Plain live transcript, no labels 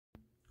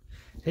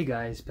Hey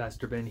guys,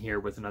 Pastor Ben here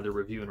with another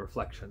review and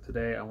reflection.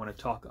 Today I want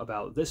to talk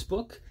about this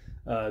book,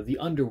 The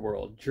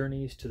Underworld,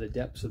 Journeys to the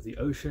Depths of the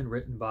Ocean,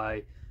 written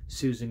by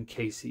Susan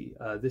Casey.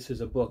 This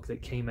is a book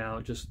that came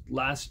out just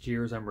last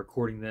year as I'm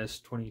recording this.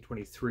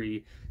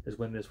 2023 is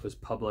when this was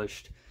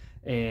published.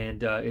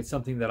 And it's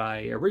something that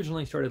I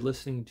originally started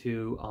listening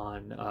to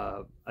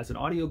on as an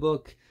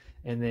audiobook,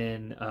 and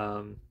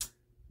then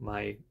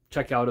my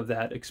checkout of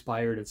that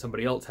expired and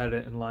somebody else had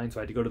it in line, so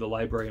I had to go to the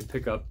library and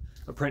pick up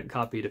a print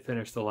copy to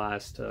finish the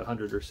last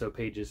 100 or so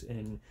pages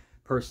in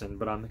person.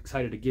 But I'm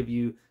excited to give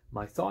you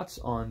my thoughts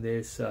on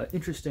this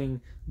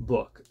interesting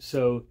book.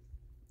 So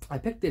I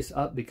picked this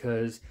up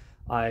because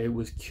I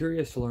was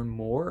curious to learn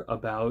more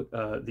about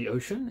the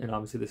ocean, and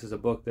obviously this is a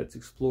book that's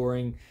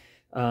exploring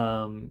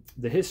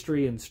the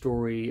history and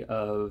story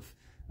of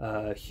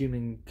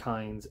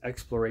humankind's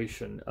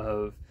exploration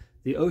of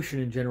the ocean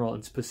in general,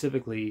 and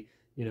specifically,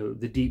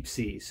 the deep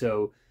sea.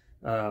 So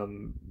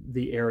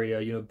the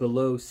area,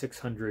 below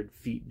 600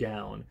 feet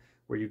down,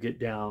 where you get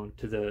down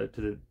to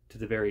the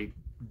very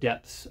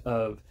depths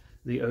of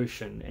the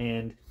ocean.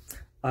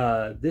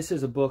 And this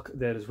is a book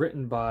that is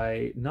written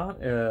by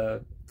not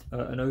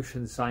an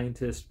ocean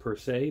scientist per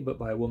se, but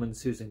by a woman,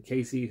 Susan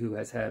Casey, who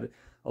has had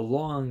a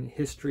long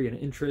history and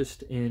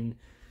interest in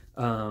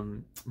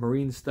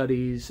marine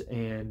studies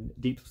and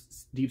deep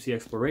sea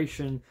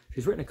exploration.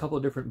 She's written a couple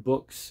of different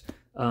books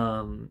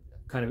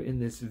kind of in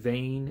this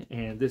vein,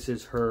 and this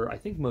is her, I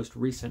think, most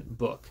recent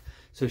book.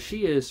 So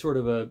she is sort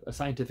of a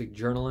scientific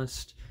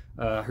journalist.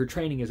 Her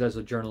training is as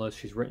a journalist.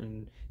 She's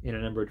written in a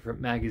number of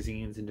different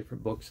magazines and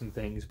different books and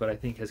things, but I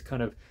think has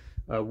kind of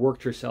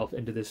worked herself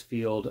into this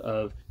field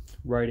of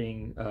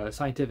writing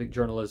scientific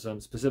journalism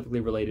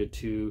specifically related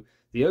to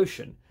the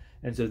ocean.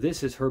 And so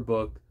this is her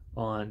book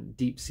on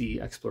deep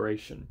sea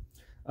exploration.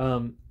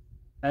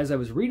 As I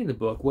was reading the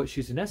book, what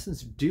she's in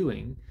essence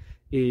doing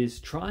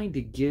is trying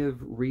to give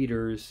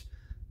readers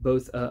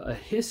both a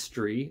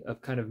history of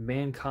kind of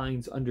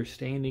mankind's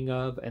understanding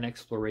of and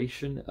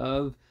exploration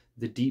of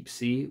the deep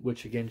sea,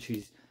 which again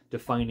she's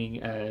defining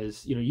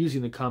as,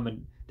 using the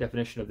common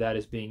definition of that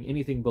as being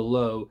anything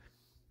below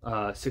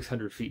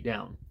 600 feet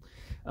down,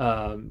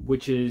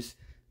 which is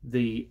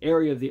the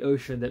area of the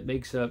ocean that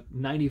makes up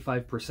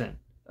 95%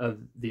 of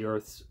the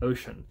Earth's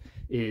ocean,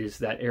 is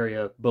that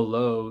area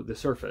below the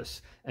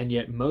surface. And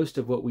yet most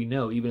of what we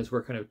know, even as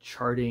we're kind of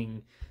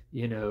charting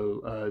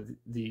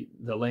the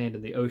land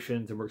and the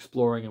oceans, and we're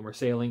exploring and we're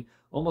sailing,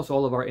 almost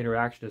all of our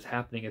interaction is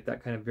happening at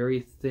that kind of very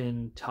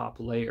thin top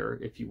layer,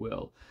 if you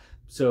will.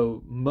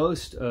 So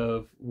most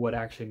of what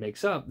actually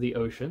makes up the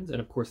oceans, and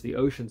of course the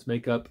oceans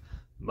make up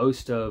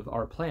most of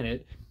our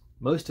planet,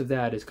 most of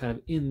that is kind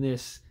of in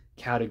this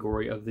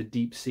category of the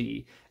deep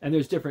sea. And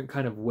there's different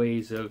kind of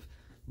ways of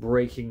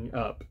breaking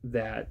up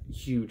that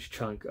huge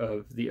chunk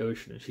of the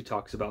ocean, and she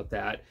talks about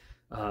that.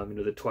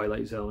 The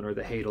twilight zone or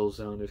the Hadal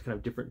zone. There's kind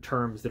of different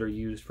terms that are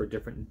used for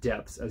different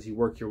depths as you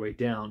work your way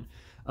down.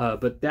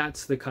 But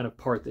that's the kind of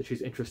part that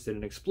she's interested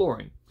in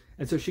exploring.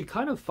 And so she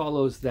kind of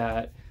follows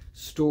that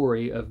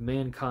story of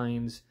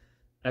mankind's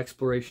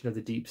exploration of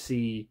the deep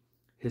sea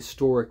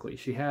historically.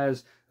 She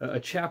has a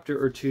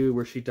chapter or two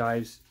where she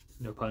dives,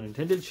 no pun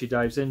intended, she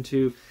dives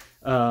into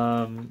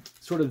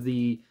sort of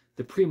the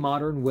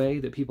pre-modern way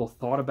that people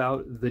thought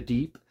about the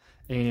deep,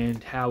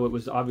 and how it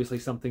was obviously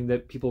something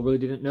that people really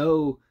didn't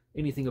know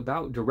anything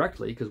about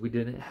directly, because we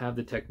didn't have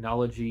the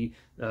technology,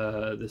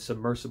 the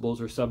submersibles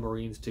or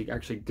submarines to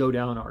actually go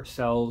down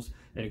ourselves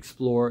and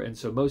explore. And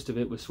so most of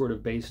it was sort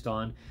of based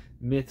on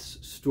myths,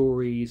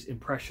 stories,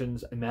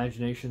 impressions,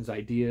 imaginations,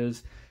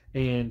 ideas,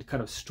 and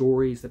kind of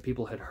stories that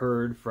people had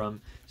heard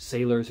from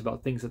sailors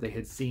about things that they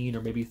had seen,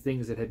 or maybe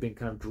things that had been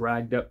kind of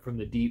dragged up from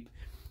the deep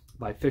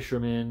by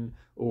fishermen,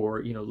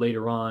 or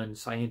later on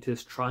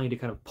scientists trying to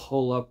kind of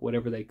pull up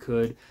whatever they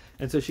could.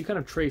 And so she kind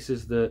of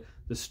traces the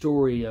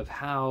story of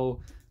how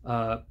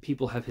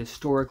people have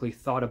historically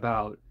thought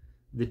about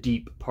the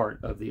deep part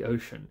of the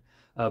ocean.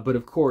 But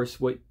of course,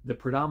 what the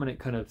predominant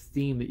kind of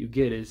theme that you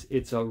get is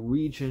it's a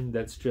region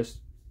that's just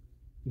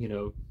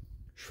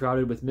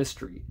shrouded with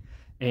mystery,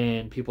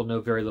 and people know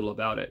very little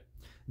about it.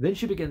 Then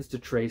she begins to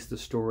trace the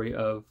story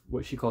of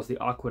what she calls the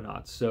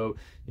aquanauts. So,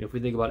 if we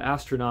think about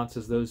astronauts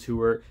as those who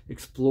were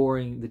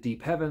exploring the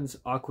deep heavens,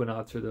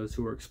 aquanauts are those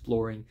who were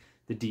exploring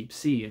the deep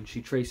sea. And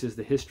she traces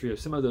the history of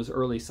some of those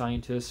early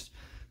scientists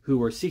who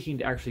were seeking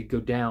to actually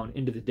go down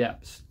into the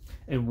depths.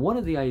 And one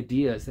of the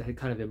ideas that had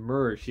kind of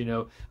emerged,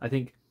 I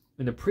think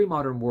in the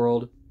pre-modern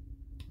world,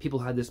 people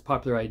had this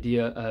popular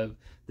idea of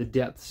the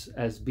depths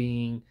as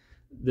being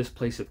this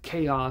place of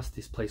chaos,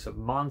 this place of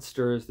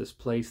monsters, this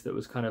place that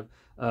was kind of,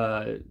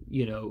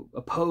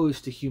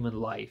 opposed to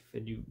human life.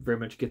 And you very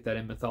much get that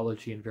in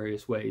mythology in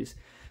various ways.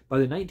 By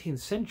the 19th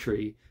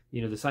century,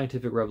 the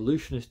scientific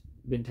revolution has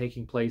been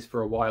taking place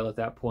for a while at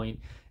that point.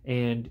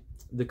 And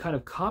the kind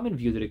of common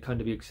view that had come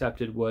to be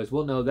accepted was,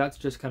 well, no, that's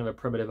just kind of a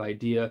primitive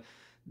idea.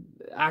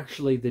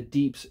 Actually, the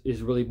deeps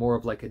is really more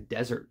of like a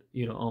desert,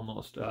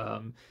 almost.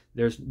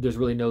 There's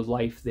really no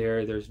life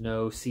there. There's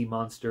no sea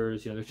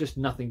monsters. There's just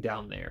nothing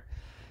down there.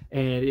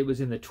 And it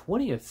was in the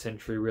 20th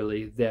century,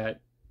 really,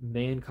 that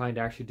mankind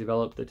actually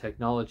developed the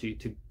technology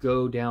to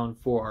go down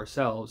for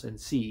ourselves and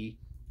see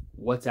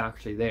what's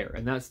actually there.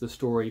 And that's the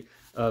story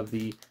of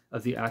the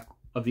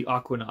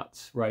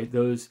Aquanauts, right?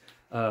 Those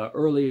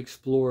early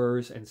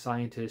explorers and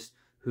scientists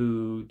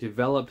who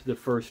developed the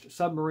first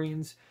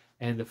submarines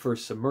and the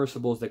first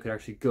submersibles that could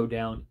actually go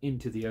down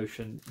into the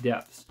ocean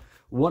depths.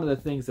 One of the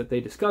things that they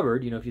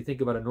discovered, if you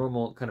think about a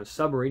normal kind of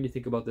submarine, you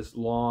think about this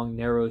long,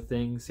 narrow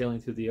thing sailing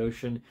through the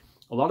ocean,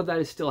 a lot of that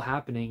is still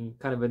happening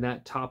kind of in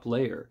that top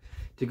layer.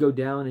 To go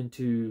down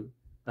into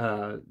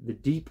the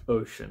deep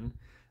ocean,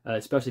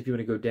 especially if you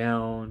want to go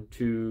down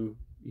to,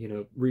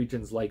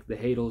 regions like the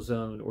Hadal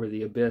Zone or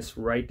the Abyss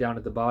right down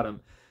at the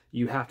bottom,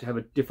 you have to have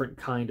a different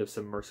kind of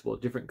submersible, a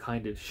different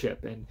kind of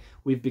ship. And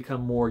we've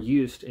become more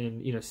used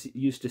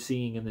to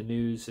seeing in the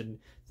news and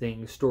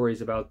things,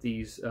 stories about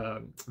these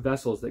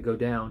vessels that go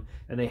down,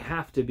 and they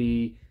have to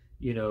be,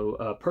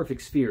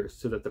 perfect spheres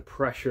so that the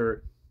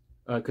pressure,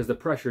 because the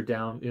pressure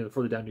down, the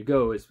further down you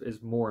go is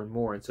more and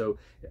more. And so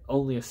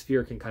only a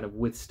sphere can kind of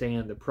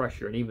withstand the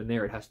pressure. And even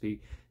there, it has to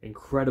be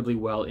incredibly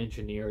well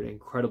engineered,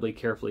 incredibly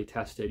carefully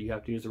tested. You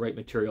have to use the right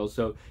materials.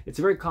 So it's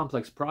a very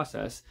complex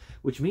process,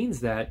 which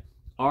means that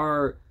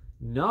our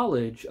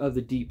knowledge of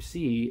the deep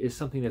sea is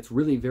something that's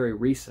really very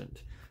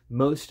recent.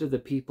 Most of the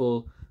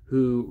people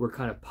who were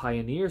kind of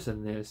pioneers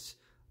in this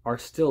are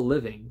still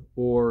living,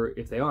 or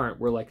if they aren't,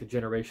 we're like a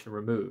generation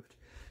removed,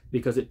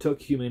 because it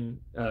took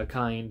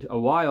humankind a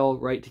while,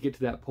 right, to get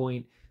to that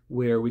point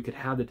where we could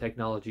have the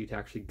technology to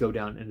actually go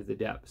down into the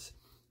depths.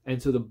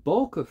 And so the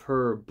bulk of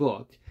her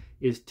book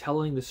is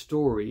telling the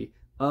story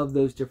of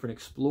those different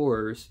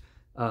explorers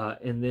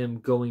and them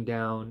going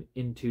down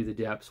into the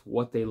depths,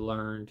 what they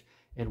learned,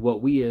 and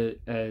what we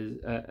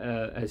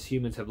as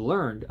humans have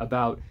learned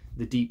about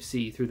the deep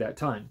sea through that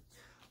time.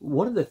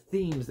 One of the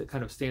themes that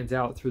kind of stands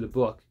out through the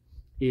book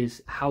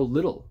is how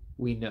little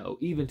we know,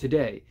 even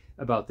today,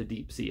 about the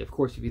deep sea. Of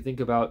course, if you think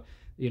about,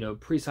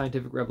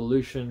 pre-scientific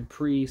revolution,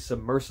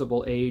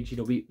 pre-submersible age,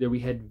 we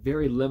had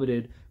very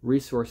limited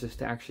resources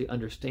to actually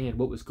understand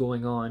what was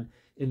going on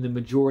in the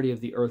majority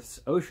of the Earth's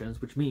oceans,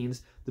 which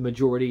means the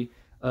majority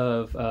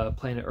of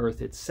planet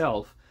Earth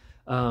itself.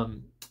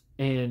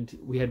 And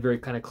we had very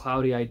kind of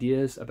cloudy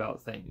ideas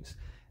about things.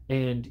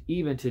 And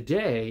even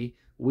today,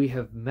 we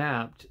have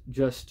mapped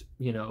just,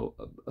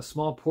 a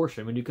small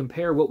portion. When you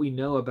compare what we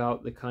know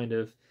about the kind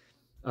of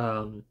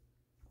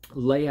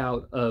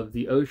layout of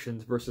the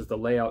oceans versus the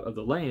layout of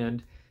the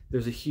land,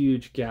 there's a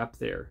huge gap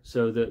there.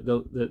 So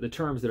the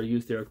terms that are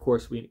used there, of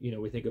course, we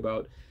think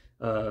about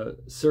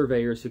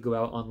surveyors who go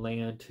out on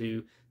land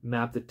to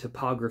map the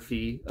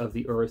topography of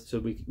the Earth, so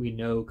we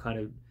know kind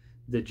of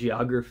the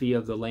geography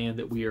of the land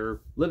that we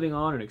are living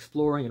on and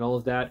exploring and all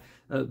of that.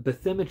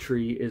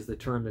 Bathymetry is the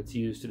term that's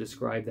used to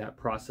describe that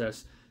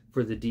process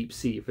for the deep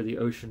sea, for the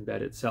ocean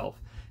bed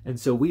itself. And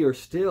so we are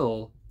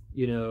still,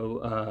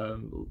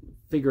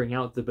 figuring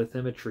out the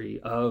bathymetry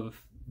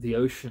of the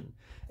ocean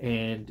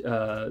and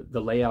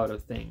the layout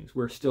of things.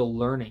 We're still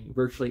learning.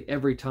 Virtually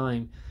every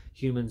time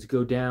humans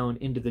go down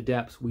into the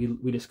depths,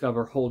 we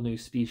discover whole new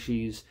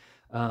species,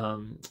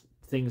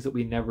 things that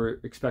we never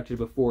expected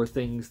before,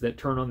 things that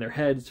turn on their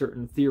head,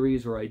 certain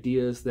theories or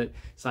ideas that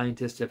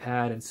scientists have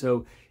had. And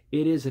so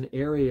it is an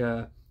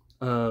area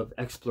of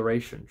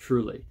exploration,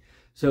 truly.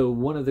 So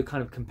one of the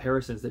kind of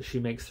comparisons that she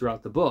makes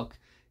throughout the book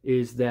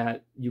is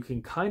that you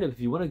can kind of, if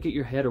you want to get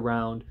your head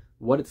around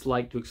what it's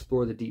like to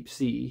explore the deep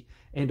sea,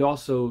 and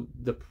also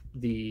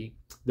the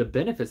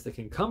benefits that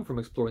can come from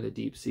exploring the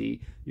deep sea,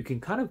 you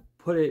can kind of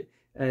put it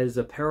as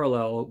a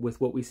parallel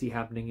with what we see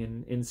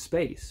happening in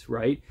space,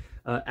 right?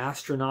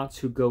 Astronauts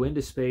who go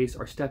into space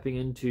are stepping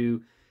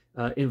into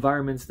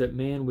environments that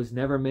man was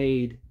never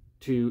made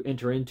to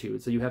enter into.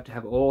 So you have to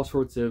have all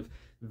sorts of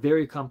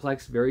very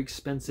complex, very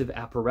expensive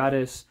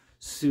apparatus,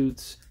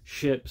 suits,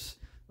 ships,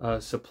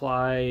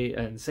 supply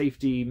and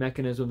safety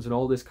mechanisms and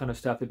all this kind of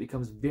stuff. It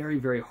becomes very,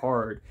 very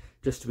hard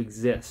just to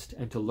exist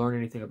and to learn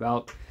anything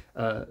about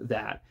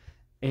that.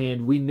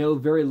 And we know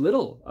very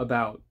little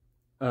about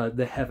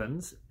the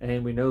heavens,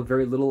 and we know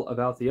very little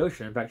about the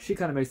ocean. In fact, she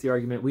kind of makes the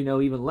argument we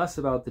know even less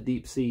about the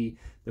deep sea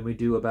than we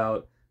do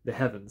about the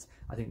heavens.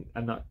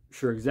 I'm not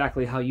sure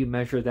exactly how you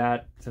measure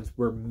that, since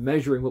we're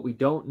measuring what we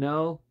don't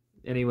know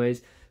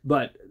anyways,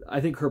 but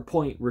I think her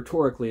point,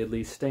 rhetorically at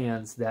least,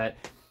 stands that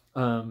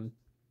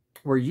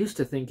we're used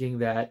to thinking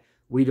that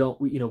we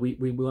want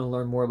to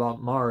learn more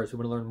about Mars, we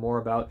want to learn more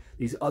about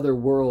these other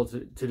worlds,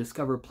 to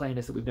discover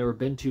planets that we've never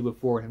been to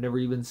before and have never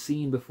even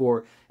seen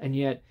before, and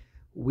yet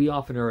we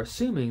often are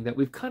assuming that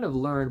we've kind of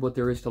learned what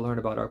there is to learn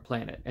about our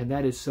planet, and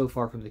that is so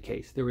far from the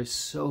case. There is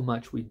so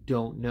much we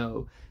don't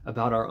know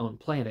about our own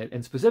planet,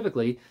 and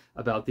specifically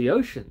about the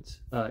oceans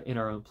in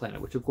our own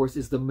planet, which of course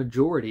is the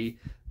majority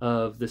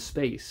of the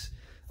space.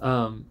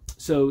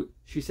 So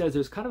she says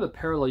there's kind of a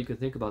parallel you can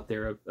think about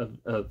there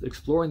of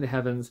exploring the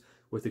heavens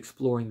with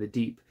exploring the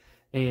deep,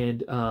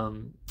 and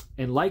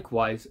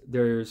likewise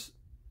there's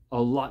a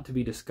lot to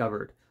be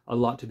discovered, a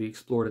lot to be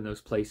explored in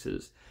those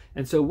places.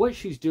 And so what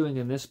she's doing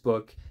in this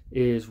book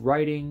is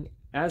writing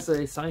as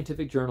a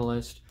scientific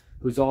journalist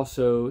who's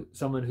also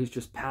someone who's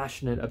just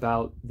passionate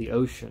about the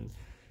ocean,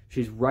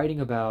 she's writing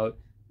about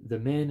the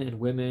men and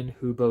women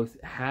who both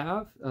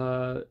have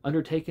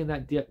undertaken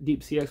that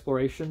deep sea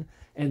exploration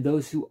and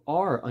those who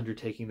are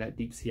undertaking that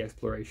deep sea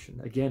exploration.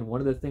 Again,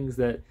 one of the things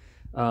that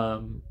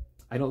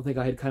I don't think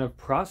I had kind of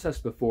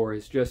processed before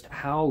is just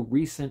how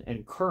recent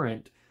and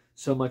current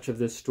so much of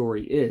this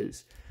story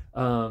is.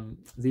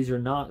 These are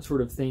not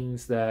sort of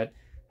things that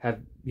have,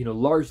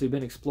 largely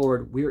been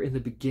explored. We're in the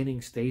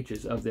beginning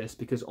stages of this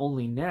because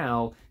only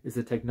now is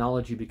the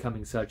technology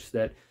becoming such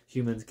that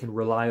humans can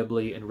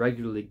reliably and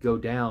regularly go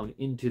down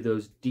into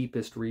those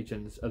deepest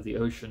regions of the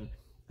ocean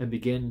and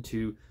begin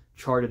to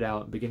chart it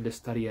out, and begin to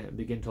study it, and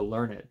begin to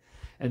learn it.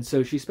 And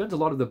so she spends a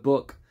lot of the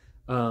book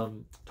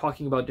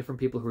talking about different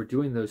people who are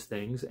doing those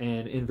things,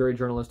 and in very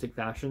journalistic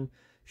fashion,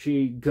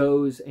 she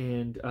goes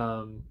and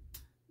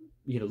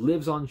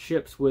lives on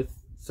ships with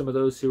some of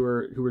those who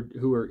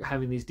are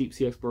having these deep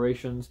sea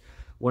explorations.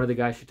 One of the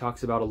guys she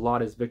talks about a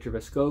lot is Victor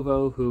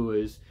Vescovo, who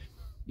is,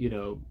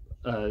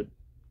 a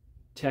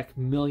tech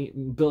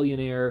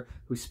billionaire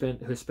who has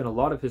spent a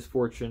lot of his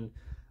fortune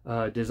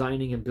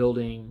designing and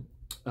building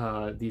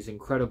these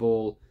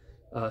incredible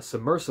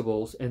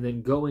submersibles, and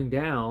then going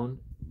down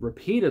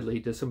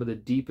repeatedly to some of the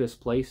deepest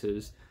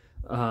places,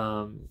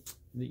 the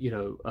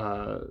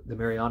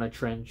Mariana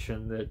Trench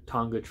and the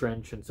Tonga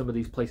Trench and some of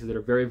these places that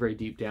are very, very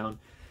deep down,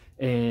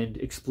 and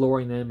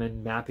exploring them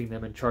and mapping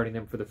them and charting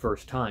them for the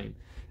first time.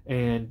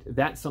 And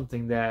that's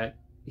something that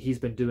he's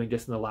been doing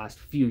just in the last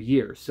few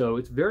years. So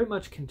it's very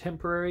much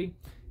contemporary.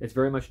 It's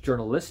very much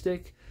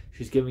journalistic.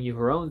 She's giving you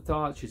her own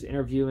thoughts. She's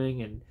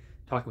interviewing and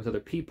talking with other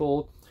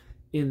people.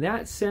 In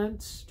that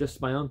sense, just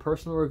my own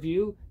personal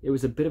review, it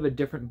was a bit of a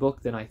different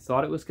book than I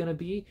thought it was going to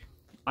be.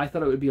 I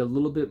thought it would be a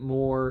little bit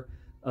more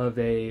of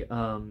a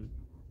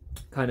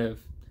kind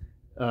of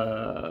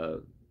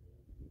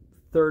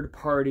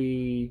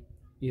third-party,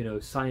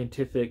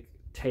 scientific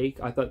take.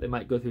 I thought they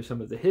might go through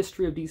some of the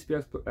history of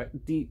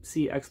deep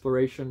sea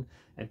exploration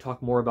and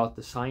talk more about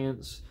the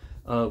science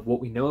of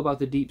what we know about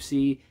the deep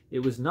sea.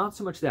 It was not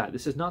so much that.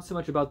 This is not so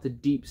much about the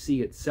deep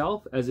sea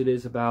itself as it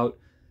is about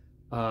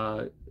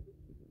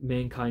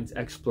mankind's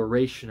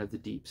exploration of the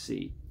deep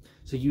sea.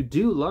 So you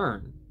do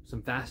learn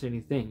some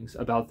fascinating things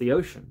about the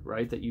ocean,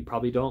 right? That you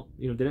probably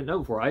didn't know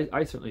before.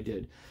 I certainly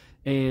did.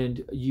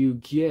 And you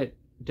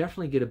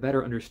definitely get a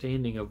better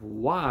understanding of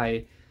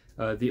why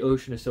the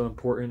ocean is so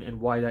important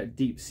and why that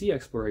deep sea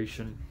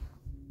exploration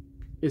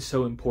is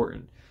so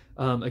important.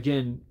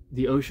 Again,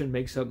 the ocean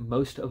makes up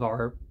most of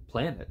our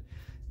planet,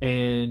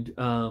 and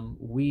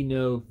we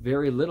know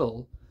very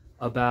little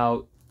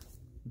about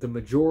the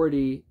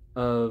majority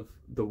of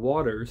the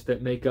waters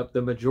that make up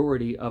the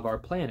majority of our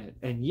planet.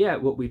 And yet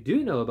what we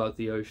do know about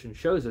the ocean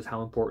shows us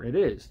how important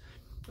it is.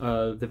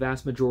 The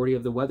vast majority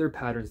of the weather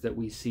patterns that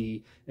we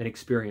see and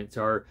experience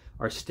are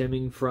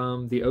stemming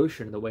from the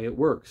ocean and the way it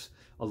works.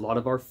 A lot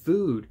of our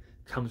food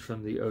comes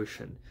from the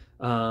ocean.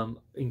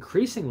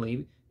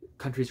 Increasingly,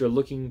 countries are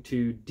looking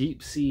to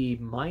deep sea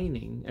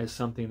mining as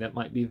something that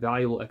might be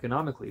valuable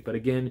economically. But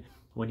again,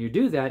 when you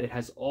do that, it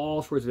has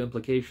all sorts of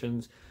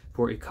implications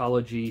for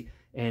ecology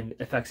and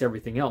affects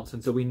everything else.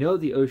 And so we know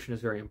the ocean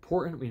is very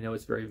important. We know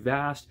it's very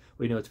vast.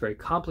 We know it's very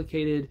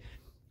complicated.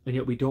 And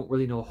yet we don't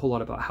really know a whole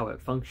lot about how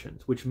it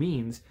functions, which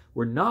means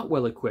we're not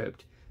well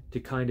equipped to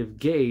kind of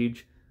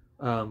gauge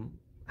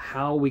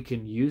how we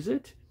can use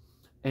it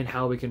and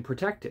how we can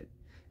protect it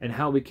and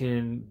how we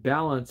can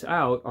balance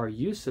out our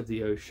use of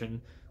the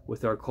ocean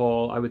with our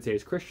call, I would say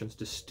as Christians,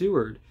 to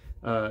steward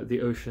the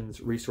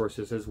ocean's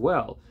resources as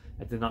well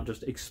and to not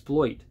just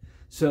exploit.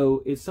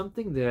 So it's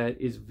something that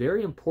is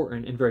very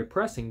important and very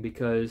pressing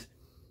because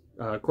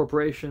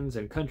corporations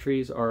and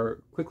countries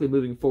are quickly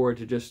moving forward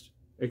to just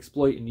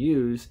exploit and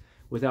use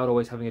without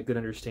always having a good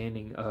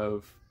understanding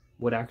of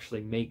what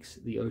actually makes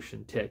the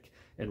ocean tick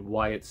and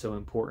why it's so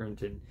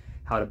important and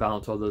how to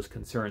balance all those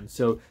concerns.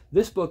 So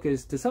this book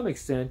is, to some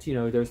extent,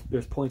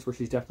 there's points where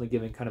she's definitely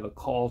giving kind of a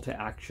call to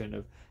action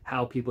of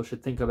how people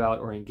should think about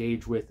or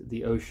engage with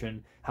the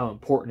ocean, how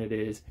important it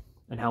is,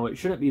 and how it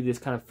shouldn't be this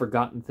kind of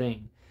forgotten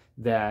thing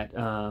that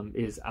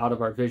is out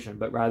of our vision,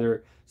 but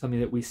rather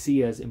something that we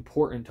see as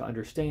important to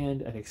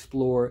understand and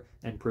explore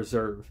and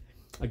preserve.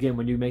 Again,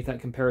 when you make that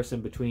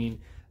comparison between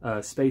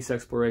space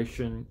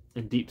exploration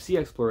and deep sea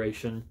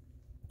exploration,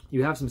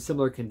 you have some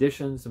similar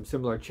conditions, some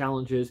similar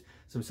challenges,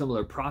 some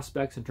similar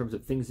prospects in terms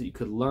of things that you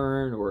could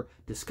learn or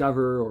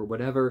discover or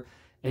whatever,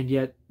 and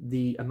yet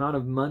the amount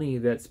of money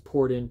that's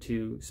poured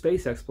into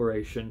space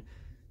exploration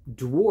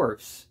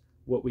dwarfs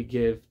what we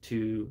give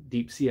to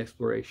deep sea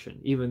exploration,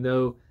 even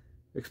though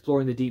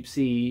exploring the deep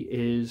sea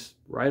is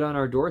right on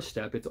our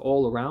doorstep. It's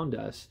all around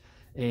us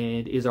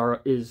and is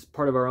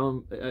part of our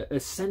own, a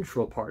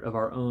central part of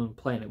our own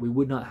planet. We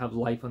would not have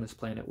life on this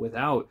planet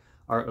without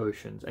our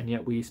oceans, and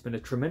yet we spend a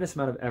tremendous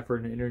amount of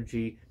effort and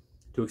energy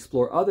to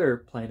explore other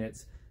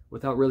planets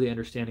without really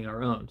understanding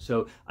our own.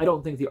 So I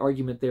don't think the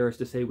argument there is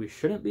to say we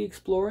shouldn't be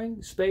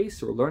exploring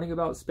space or learning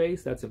about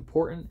space. That's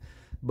important.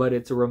 but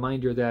it's a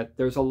reminder that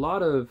there's a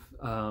lot of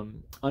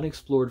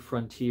unexplored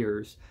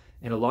frontiers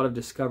and a lot of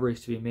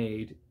discoveries to be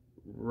made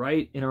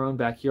right in our own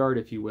backyard,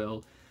 if you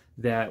will,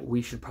 that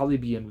we should probably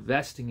be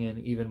investing in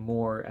even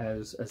more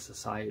as a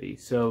society.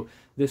 So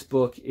this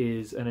book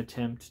is an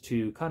attempt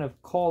to kind of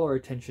call our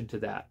attention to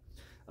that.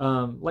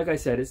 Like I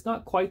said, it's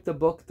not quite the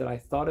book that I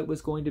thought it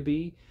was going to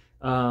be,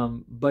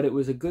 but it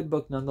was a good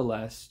book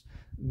nonetheless.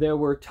 There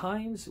were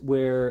times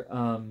where,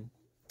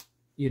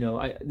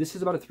 this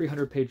is about a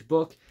 300-page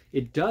book.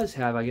 It does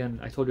have, again,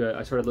 I told you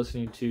I started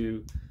listening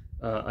to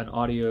an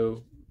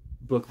audio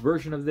book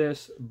version of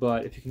this,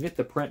 but if you can get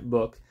the print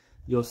book,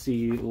 you'll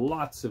see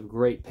lots of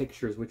great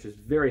pictures, which is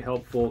very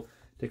helpful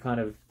to kind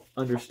of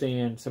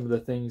understand some of the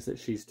things that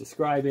she's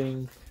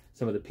describing,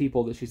 some of the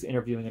people that she's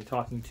interviewing and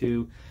talking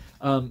to.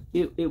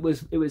 It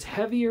was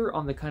heavier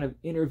on the kind of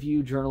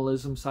interview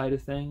journalism side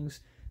of things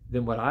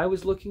than what I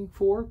was looking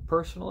for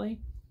personally.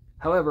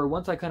 However,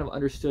 once I kind of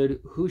understood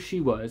who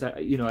she was,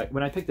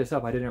 when I picked this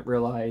up, I didn't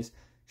realize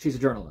she's a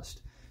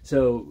journalist.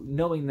 So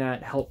knowing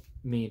that helped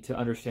me to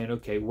understand,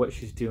 okay, what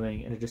she's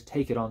doing and to just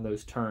take it on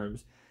those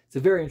terms. It's a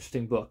very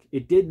interesting book.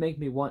 It did make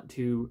me want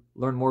to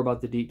learn more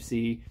about the deep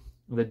sea,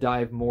 and to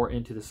dive more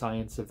into the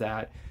science of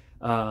that.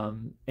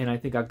 And I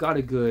think I've got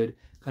a good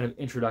kind of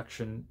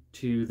introduction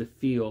to the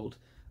field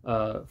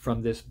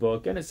from this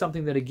book. And it's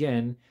something that,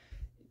 again,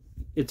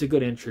 it's a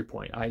good entry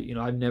point.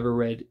 I've never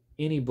read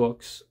any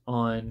books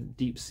on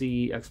deep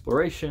sea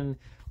exploration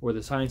or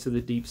the science of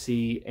the deep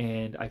sea,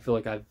 and I feel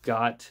like I've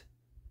got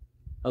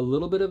a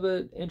little bit of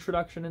an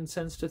introduction and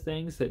sense to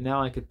things that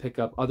now I could pick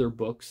up other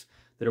books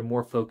that are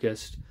more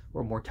focused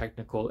or more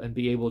technical and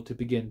be able to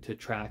begin to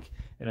track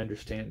and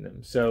understand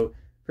them. So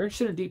if you're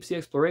interested in deep sea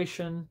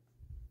exploration,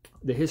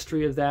 the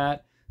history of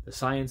that, the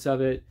science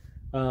of it,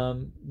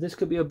 this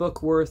could be a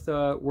book worth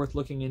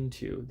looking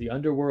into. The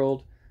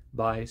Underworld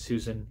by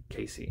Susan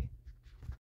Casey.